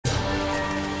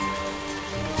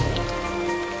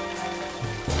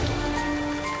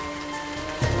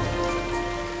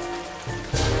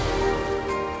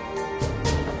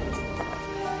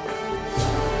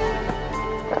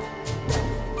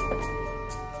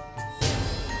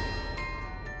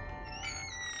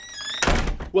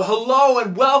Well, hello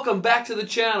and welcome back to the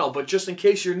channel, but just in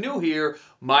case you're new here,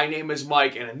 my name is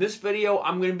Mike, and in this video,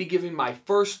 I'm going to be giving my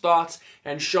first thoughts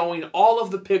and showing all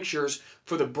of the pictures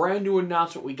for the brand new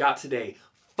announcement we got today.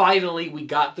 Finally, we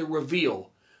got the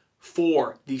reveal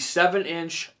for the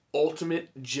 7-inch Ultimate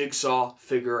Jigsaw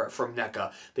figure from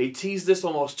Neca. They teased this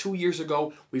almost 2 years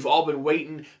ago. We've all been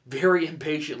waiting very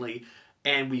impatiently,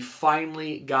 and we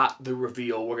finally got the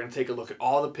reveal. We're going to take a look at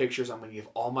all the pictures. I'm going to give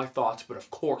all my thoughts, but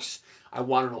of course, I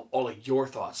want to know all of your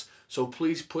thoughts. So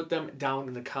please put them down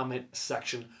in the comment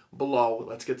section below.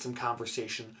 Let's get some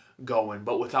conversation going.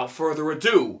 But without further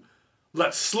ado,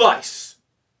 let's slice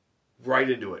right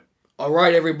into it.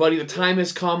 Alright everybody, the time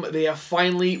has come. They have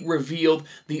finally revealed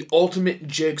the Ultimate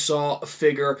Jigsaw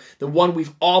figure. The one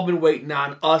we've all been waiting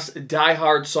on. Us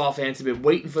diehard Saw fans have been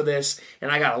waiting for this,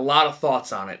 and I got a lot of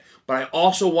thoughts on it. But I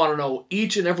also want to know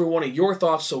each and every one of your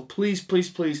thoughts, so please, please,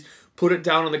 please put it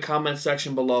down in the comment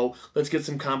section below. Let's get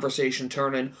some conversation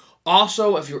turning.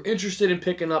 Also, if you're interested in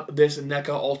picking up this NECA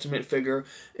Ultimate figure,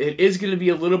 it is going to be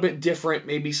a little bit different,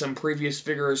 maybe some previous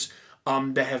figures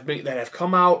that have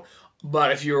come out.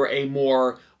 But if you're a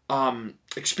more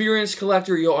experienced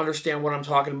collector, you'll understand what I'm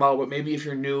talking about. But maybe if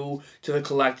you're new to the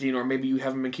collecting, or maybe you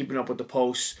haven't been keeping up with the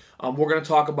posts, we're going to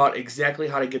talk about exactly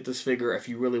how to get this figure if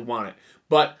you really want it.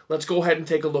 But let's go ahead and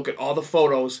take a look at all the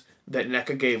photos that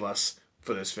NECA gave us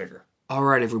for this figure.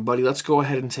 Alright everybody, let's go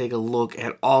ahead and take a look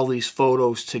at all these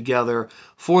photos together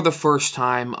for the first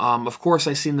time. Of course,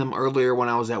 I seen them earlier when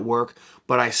I was at work,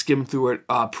 but I skimmed through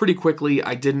it pretty quickly.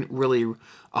 I didn't really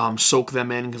soak them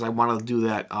in because I wanted to do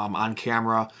that on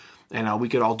camera, and we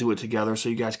could all do it together so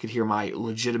you guys could hear my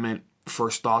legitimate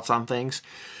first thoughts on things.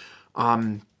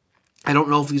 I don't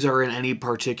know if these are in any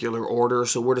particular order,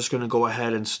 so we're just going to go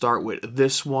ahead and start with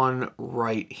this one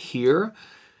right here.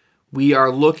 We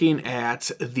are looking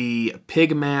at the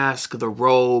pig mask, the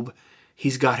robe.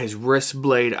 He's got his wrist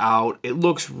blade out. It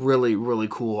looks really, really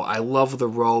cool. I love the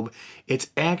robe. It's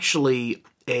actually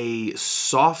a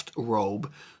soft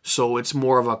robe, so it's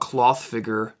more of a cloth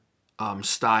figure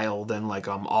style than like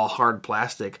all hard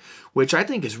plastic, which I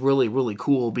think is really, really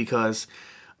cool because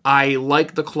I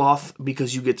like the cloth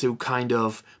because you get to kind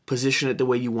of position it the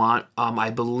way you want.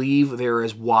 I believe there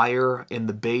is wire in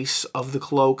the base of the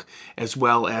cloak as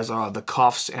well as the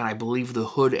cuffs, and I believe the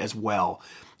hood as well.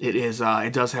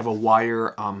 It does have a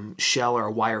wire shell or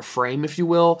a wire frame, if you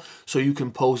will, so you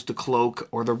can pose the cloak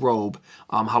or the robe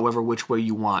however which way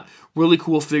you want. Really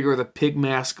cool figure. The pig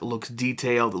mask looks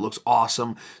detailed. It looks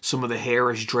awesome. Some of the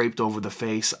hair is draped over the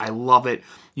face. I love it.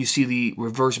 You see the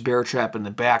reverse bear trap in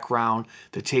the background,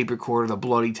 the tape recorder, the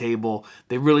bloody table.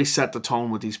 They really set the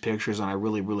tone with these pictures, and I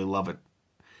really, really love it.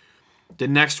 The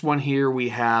next one here we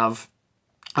have,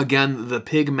 again, the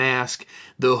pig mask,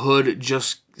 the hood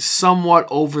just somewhat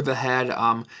over the head.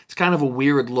 It's kind of a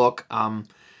weird look.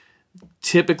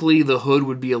 Typically, the hood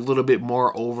would be a little bit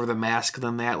more over the mask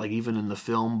than that, like even in the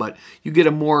film, but you get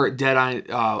a more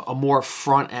a more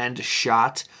front-end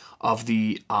shot of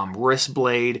the wrist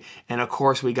blade, and of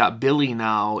course we got Billy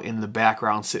now in the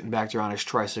background sitting back there on his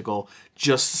tricycle,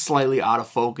 just slightly out of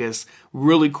focus.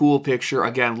 Really cool picture.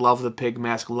 Again, love the pig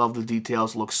mask, love the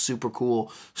details, looks super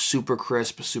cool, super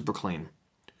crisp, super clean.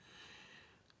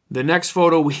 The next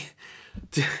photo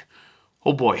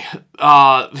oh boy,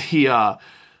 oh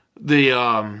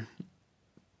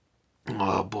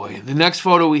boy, the next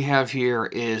photo we have here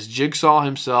is Jigsaw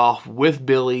himself with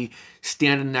Billy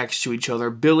standing next to each other.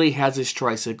 Billy has his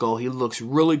tricycle. He looks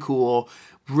really cool,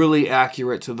 really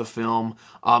accurate to the film.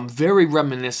 Very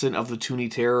reminiscent of the Toonie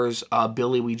Terrors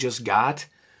Billy we just got.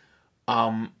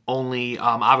 Only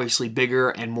obviously bigger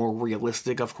and more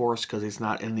realistic, of course, because it's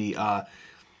not in the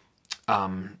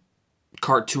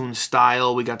cartoon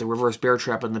style. We got the reverse bear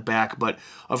trap in the back, but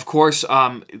of course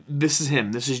this is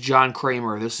him. This is John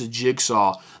Kramer. This is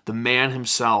Jigsaw, the man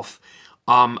himself.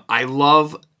 I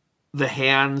love the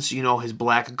hands, you know, his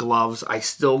black gloves. I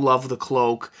still love the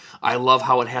cloak. I love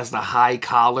how it has the high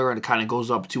collar and it kind of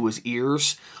goes up to his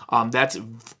ears. That's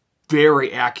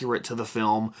very accurate to the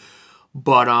film.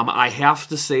 But I have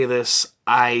to say this,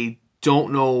 I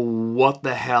don't know what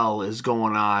the hell is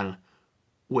going on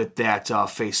with that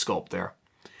face sculpt there.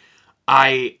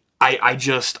 I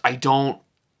don't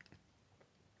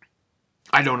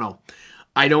know.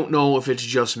 I don't know if it's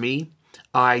just me.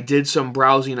 I did some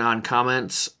browsing on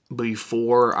comments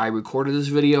before I recorded this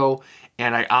video,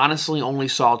 and I honestly only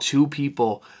saw 2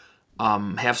 people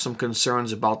have some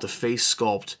concerns about the face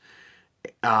sculpt.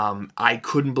 I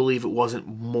couldn't believe it wasn't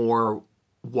more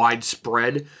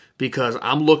widespread, because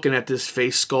I'm looking at this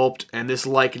face sculpt and this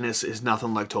likeness is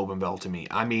nothing like Tobin Bell to me.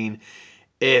 I mean,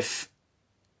 if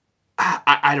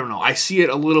I don't know. I see it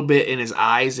a little bit in his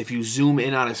eyes. If you zoom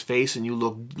in on his face and you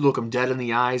look him dead in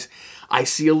the eyes, I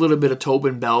see a little bit of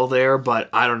Tobin Bell there, but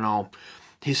I don't know.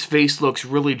 His face looks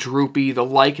really droopy. The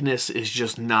likeness is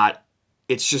just not,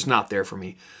 it's just not there for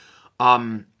me.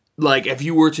 Like, if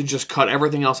you were to just cut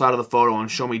everything else out of the photo and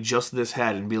show me just this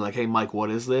head and be like, hey, Mike, what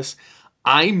is this?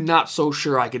 I'm not so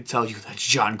sure I could tell you that's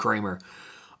John Kramer.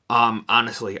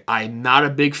 Honestly, I'm not a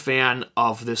big fan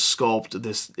of this sculpt.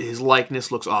 His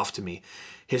likeness looks off to me.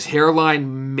 His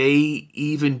hairline may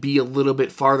even be a little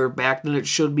bit farther back than it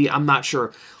should be. I'm not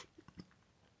sure.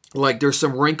 Like, there's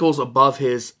some wrinkles above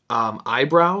his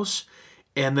eyebrows,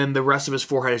 and then the rest of his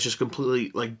forehead is just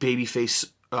completely, like, baby face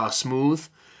smooth.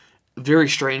 Very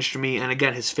strange to me. And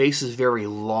again, his face is very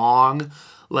long,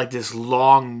 like this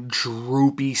long,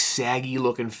 droopy, saggy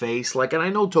looking face. Like, and I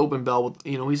know Tobin Bell,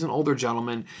 you know, he's an older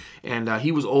gentleman, and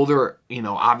he was older, you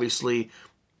know, obviously,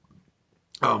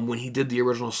 when he did the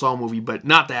original Saw movie, but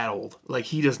not that old. Like,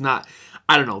 he does not,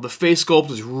 I don't know, the face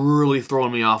sculpt is really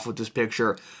throwing me off with this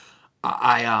picture.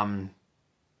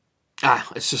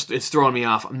 It's throwing me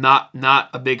off. I'm not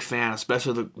a big fan,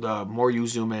 especially the more you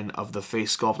zoom in of the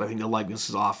face sculpt. I think the likeness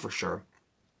is off for sure.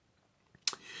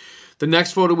 The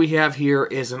next photo we have here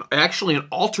is actually an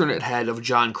alternate head of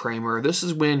John Kramer. This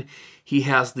is when he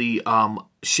has the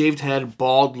shaved head,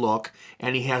 bald look,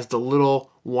 and he has the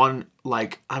little one,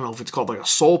 like, I don't know if it's called like a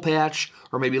soul patch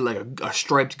or maybe like a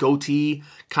striped goatee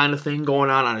kind of thing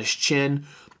going on his chin.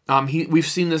 We've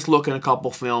seen this look in a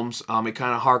couple films. It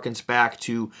kind of harkens back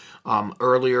to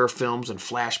earlier films and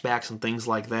flashbacks and things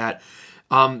like that.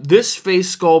 This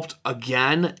face sculpt,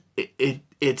 again,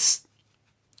 it's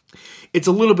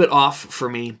a little bit off for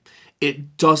me.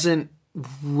 It doesn't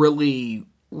really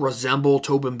resemble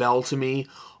Tobin Bell to me,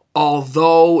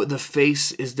 although the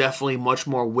face is definitely much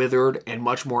more withered and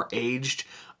much more aged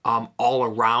all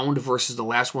around versus the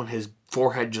last one. His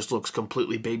forehead just looks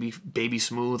completely baby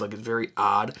smooth, like it's very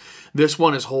odd. This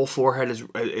one, his whole forehead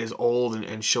is old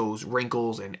and shows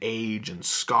wrinkles and age and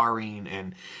scarring,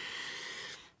 and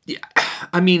yeah,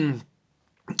 I mean,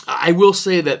 I will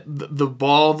say that the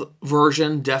bald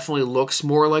version definitely looks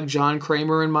more like John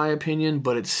Kramer in my opinion,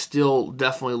 but it still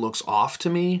definitely looks off to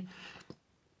me.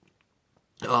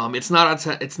 It's not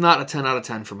a 10 out of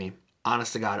 10 for me,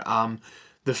 honest to God.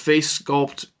 The face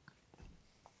sculpt,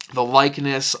 the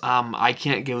likeness, I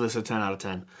can't give this a 10 out of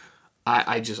 10.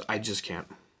 I just can't.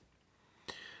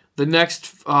 The next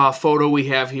photo we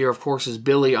have here, of course, is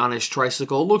Billy on his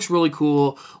tricycle. Looks really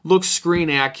cool. Looks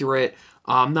screen accurate.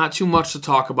 Not too much to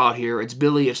talk about here. It's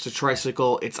Billy. It's the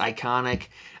tricycle. It's iconic.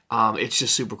 It's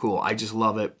just super cool. I just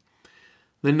love it.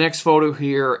 The next photo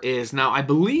here is, now I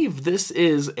believe this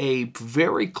is a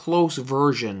very close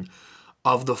version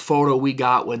of the photo we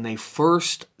got when they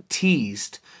first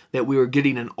teased that we were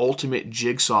getting an Ultimate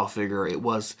Jigsaw figure. It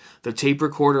was the tape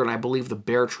recorder and I believe the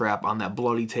bear trap on that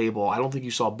bloody table. I don't think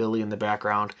you saw Billy in the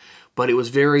background, but it was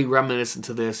very reminiscent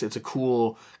to this. It's a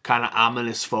cool, kind of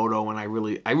ominous photo, and I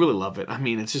really love it. I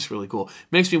mean, it's just really cool.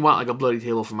 Makes me want like a bloody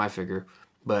table for my figure,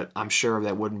 but I'm sure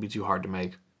that wouldn't be too hard to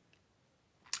make.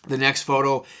 The next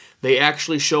photo, they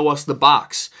actually show us the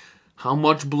box. How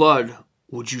much blood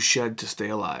would you shed to stay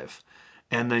alive?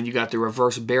 And then you got the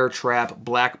reverse bear trap,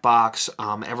 black box.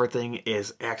 Everything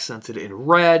is accented in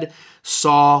red.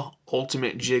 Saw,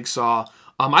 Ultimate Jigsaw.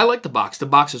 I like the box. The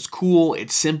box is cool.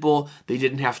 It's simple. They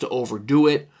didn't have to overdo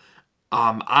it.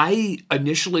 I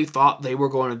initially thought they were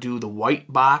going to do the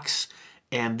white box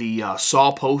and the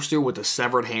Saw poster with the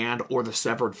severed hand or the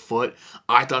severed foot.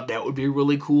 I thought that would be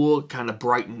really cool, kind of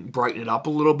brighten it up a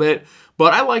little bit.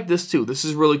 But I like this too. This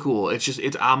is really cool.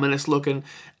 It's ominous looking.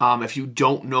 If you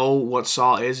don't know what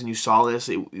Saw is and you saw this,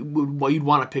 you'd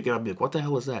want to pick it up and be like, what the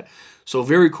hell is that? So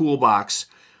very cool box.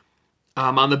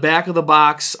 On the back of the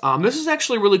box, this is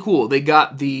actually really cool. They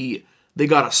got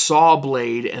a saw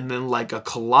blade and then like a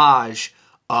collage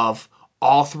of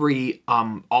all three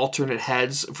alternate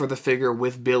heads for the figure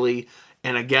with Billy.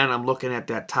 And again, I'm looking at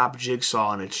that top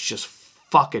jigsaw and it's just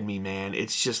fucking me, man.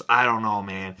 It's just, I don't know,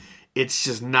 man. It's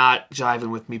just not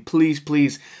jiving with me.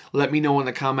 Please let me know in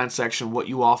the comment section what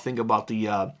you all think about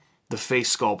the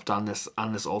face sculpt on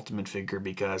this Ultimate figure,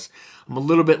 because I'm a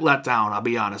little bit let down, I'll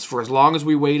be honest. For as long as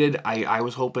we waited, I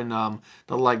was hoping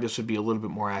the likeness would be a little bit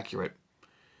more accurate.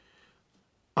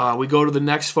 We go to the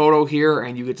next photo here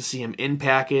and you get to see him in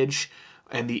package.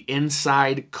 And the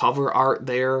inside cover art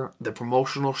there, the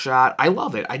promotional shot, I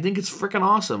love it. I think it's freaking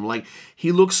awesome. Like,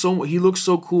 he looks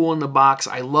so cool in the box.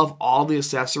 I love all the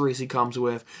accessories he comes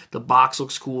with. The box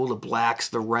looks cool, the blacks,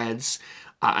 the reds.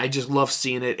 I just love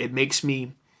seeing it. It makes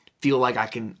me feel like I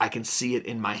can see it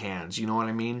in my hands. You know what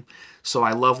I mean? So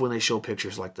I love when they show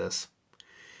pictures like this.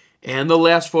 And the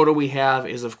last photo we have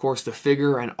is, of course, the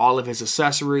figure and all of his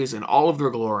accessories in all of their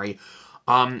glory.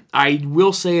 I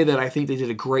will say that I think they did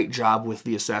a great job with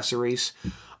the accessories.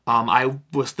 I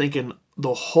was thinking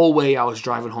the whole way I was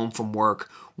driving home from work,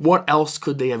 what else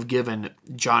could they have given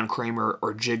John Kramer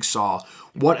or Jigsaw?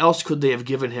 What else could they have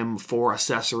given him for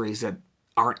accessories that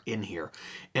aren't in here?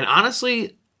 And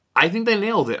honestly, I think they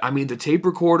nailed it. I mean, the tape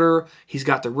recorder, he's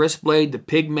got the wrist blade, the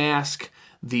pig mask,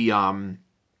 the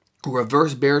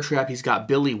reverse bear trap. He's got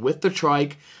Billy with the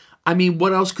trike. I mean,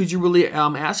 what else could you really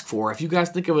ask for? If you guys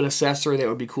think of an accessory that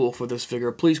would be cool for this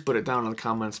figure, please put it down in the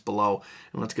comments below,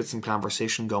 and let's get some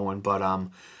conversation going. But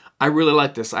I really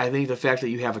like this. I think the fact that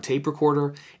you have a tape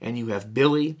recorder, and you have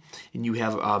Billy, and you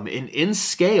have an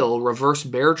in-scale reverse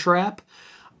bear trap,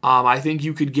 I think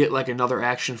you could get like another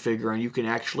action figure, and you can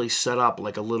actually set up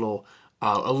like a little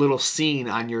scene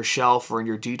on your shelf or in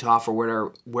your DTOF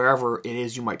or wherever it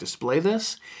is you might display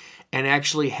this, and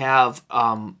actually have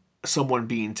someone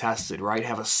being tested, right?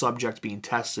 Have a subject being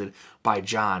tested by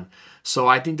John. So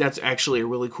I think that's actually a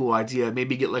really cool idea.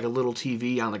 Maybe get like a little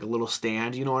TV on like a little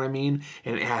stand, you know what I mean?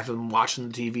 And have him watching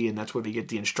the TV, and that's where they get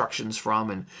the instructions from,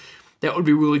 and that would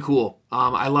be really cool.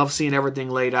 I love seeing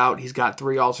everything laid out. He's got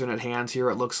 3 alternate hands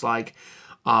here, it looks like.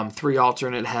 3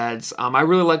 alternate heads. I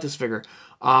really like this figure.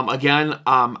 Again,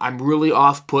 I'm really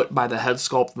off-put by the head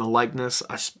sculpt and the likeness,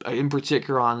 in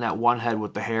particular on that one head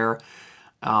with the hair.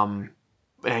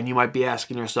 And you might be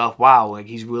asking yourself, wow, like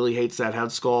he really hates that head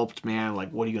sculpt, man.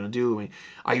 Like, what are you going to do? I mean,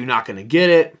 are you not going to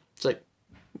get it? It's like,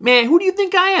 man, who do you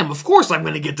think I am? Of course I'm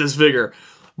going to get this figure.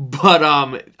 But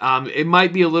it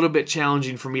might be a little bit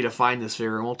challenging for me to find this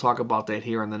figure, and we'll talk about that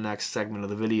here in the next segment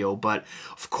of the video. But,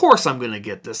 of course I'm going to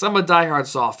get this. I'm a diehard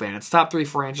Saw fan. It's top 3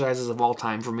 franchises of all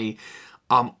time for me.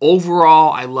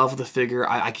 Overall, I love the figure.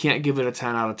 I can't give it a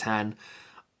 10 out of 10.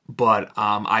 But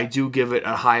I do give it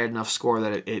a high enough score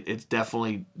that it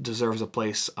definitely deserves a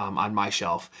place on my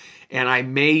shelf. And I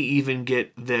may even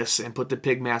get this and put the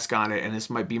pig mask on it, and this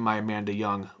might be my Amanda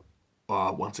Young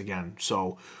once again.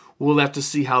 So we'll have to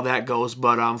see how that goes.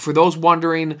 But for those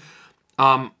wondering,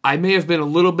 I may have been a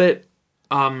little bit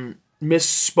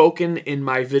misspoken in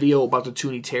my video about the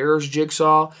Toonie Terrors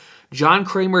Jigsaw. John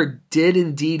Kramer did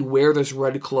indeed wear this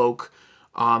red cloak.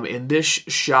 In this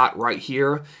shot right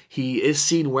here, he is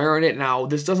seen wearing it. Now,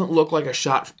 this doesn't look like a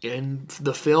shot in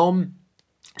the film,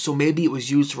 so maybe it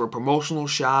was used for a promotional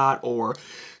shot or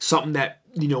something that,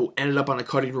 you know, ended up on a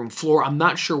cutting room floor. I'm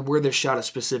not sure where this shot is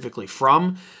specifically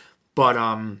from, but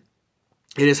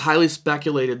it is highly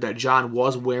speculated that John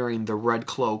was wearing the red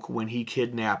cloak when he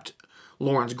kidnapped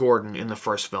Lawrence Gordon in the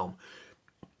first film.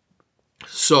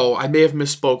 So I may have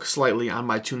misspoke slightly on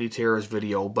my Toonie Terrors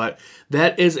video, but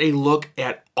that is a look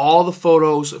at all the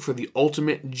photos for the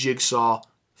Ultimate Jigsaw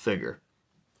figure.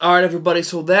 Alright everybody,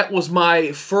 so that was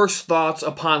my first thoughts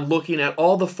upon looking at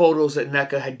all the photos that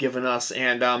NECA had given us,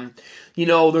 and you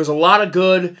know, there's a lot of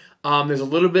good, there's a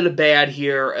little bit of bad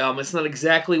here. It's not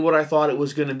exactly what I thought it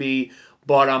was going to be,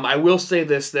 but I will say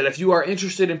this, that if you are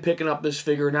interested in picking up this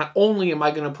figure, not only am I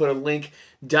going to put a link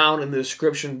down in the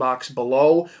description box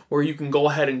below where you can go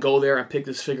ahead and go there and pick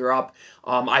this figure up.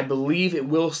 I believe it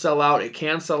will sell out. It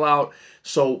can sell out.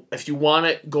 So if you want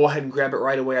it, go ahead and grab it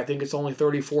right away. I think it's only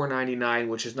 $34.99,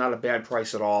 which is not a bad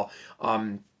price at all,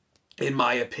 in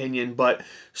my opinion. But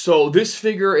so this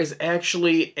figure is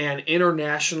actually an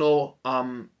international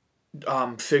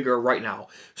figure right now.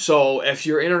 So if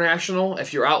you're international,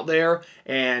 if you're out there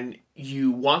and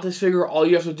you want this figure, all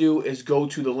you have to do is go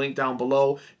to the link down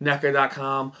below,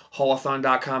 neca.com,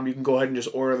 haulathon.com. You can go ahead and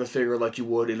just order the figure like you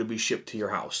would. It'll be shipped to your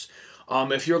house.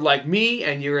 If you're like me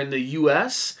and you're in the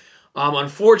U.S.,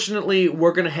 unfortunately,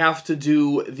 we're going to have to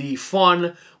do the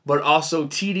fun but also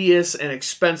tedious and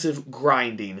expensive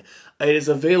grinding. It is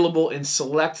available in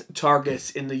select Targets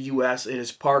in the U.S. It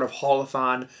is part of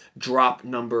Haulathon drop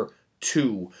number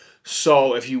 2.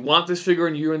 So if you want this figure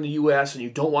and you're in the U.S. and you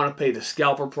don't want to pay the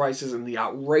scalper prices and the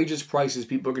outrageous prices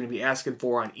people are going to be asking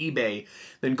for on eBay,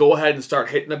 then go ahead and start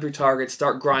hitting up your Targets,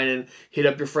 start grinding, hit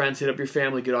up your friends, hit up your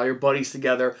family, get all your buddies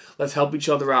together. Let's help each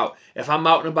other out. If I'm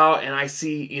out and about and I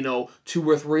see, you know, 2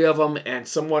 or 3 of them and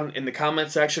someone in the comment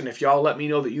section, if y'all let me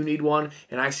know that you need one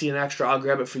and I see an extra, I'll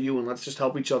grab it for you, and let's just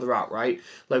help each other out, right?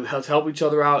 Like, let's help each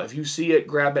other out. If you see it,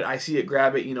 grab it. I see it,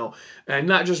 grab it, you know. And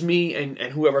not just me and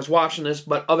whoever's watching this,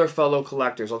 but other fellow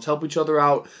collectors. Let's help each other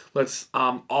out. Let's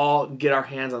all get our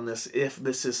hands on this if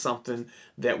this is something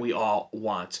that we all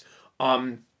want.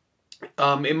 In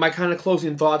my kind of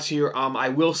closing thoughts here, I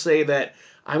will say that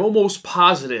I'm almost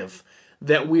positive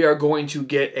that we are going to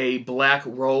get a black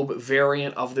robe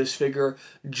variant of this figure,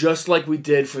 just like we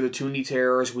did for the Toonie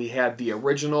Terrors. We had the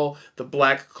original, the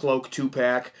Black Cloak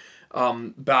 2-pack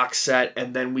box set,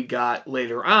 and then we got,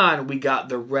 later on, we got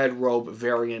the Red Robe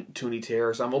variant Toonie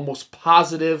Terrors. I'm almost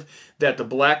positive that the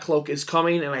Black Cloak is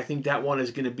coming, and I think that one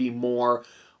is going to be more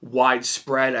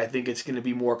widespread. I think it's going to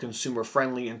be more consumer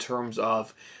friendly in terms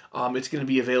of it's going to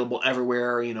be available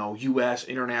everywhere, you know, U.S.,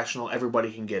 international,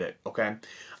 everybody can get it, okay?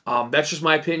 That's just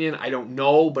my opinion. I don't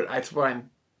know, but that's what I'm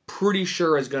pretty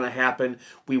sure is going to happen.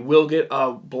 We will get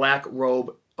a Black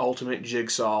Robe Ultimate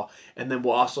Jigsaw, and then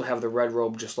we'll also have the Red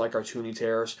Robe just like our Toonie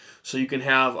Terrors. So you can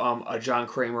have a John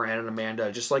Kramer and an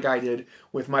Amanda, just like I did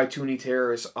with my Toonie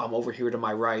Terrors over here to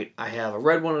my right. I have a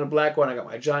red one and a black one. I got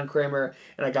my John Kramer,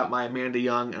 and I got my Amanda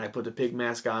Young, and I put the pig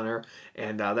mask on her,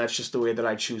 and that's just the way that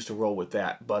I choose to roll with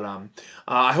that. But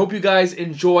I hope you guys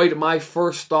enjoyed my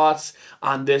first thoughts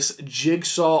on this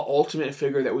Jigsaw Ultimate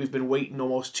figure that we've been waiting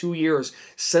almost 2 years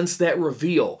since that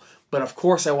reveal. But of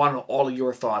course, I want to know all of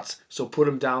your thoughts, so put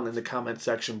them down in the comment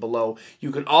section below.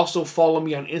 You can also follow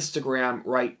me on Instagram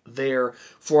right there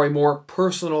for a more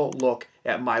personal look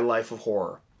at my life of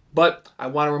horror. But I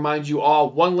want to remind you all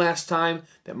one last time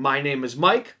that my name is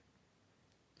Mike,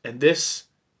 and this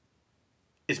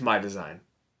is my design.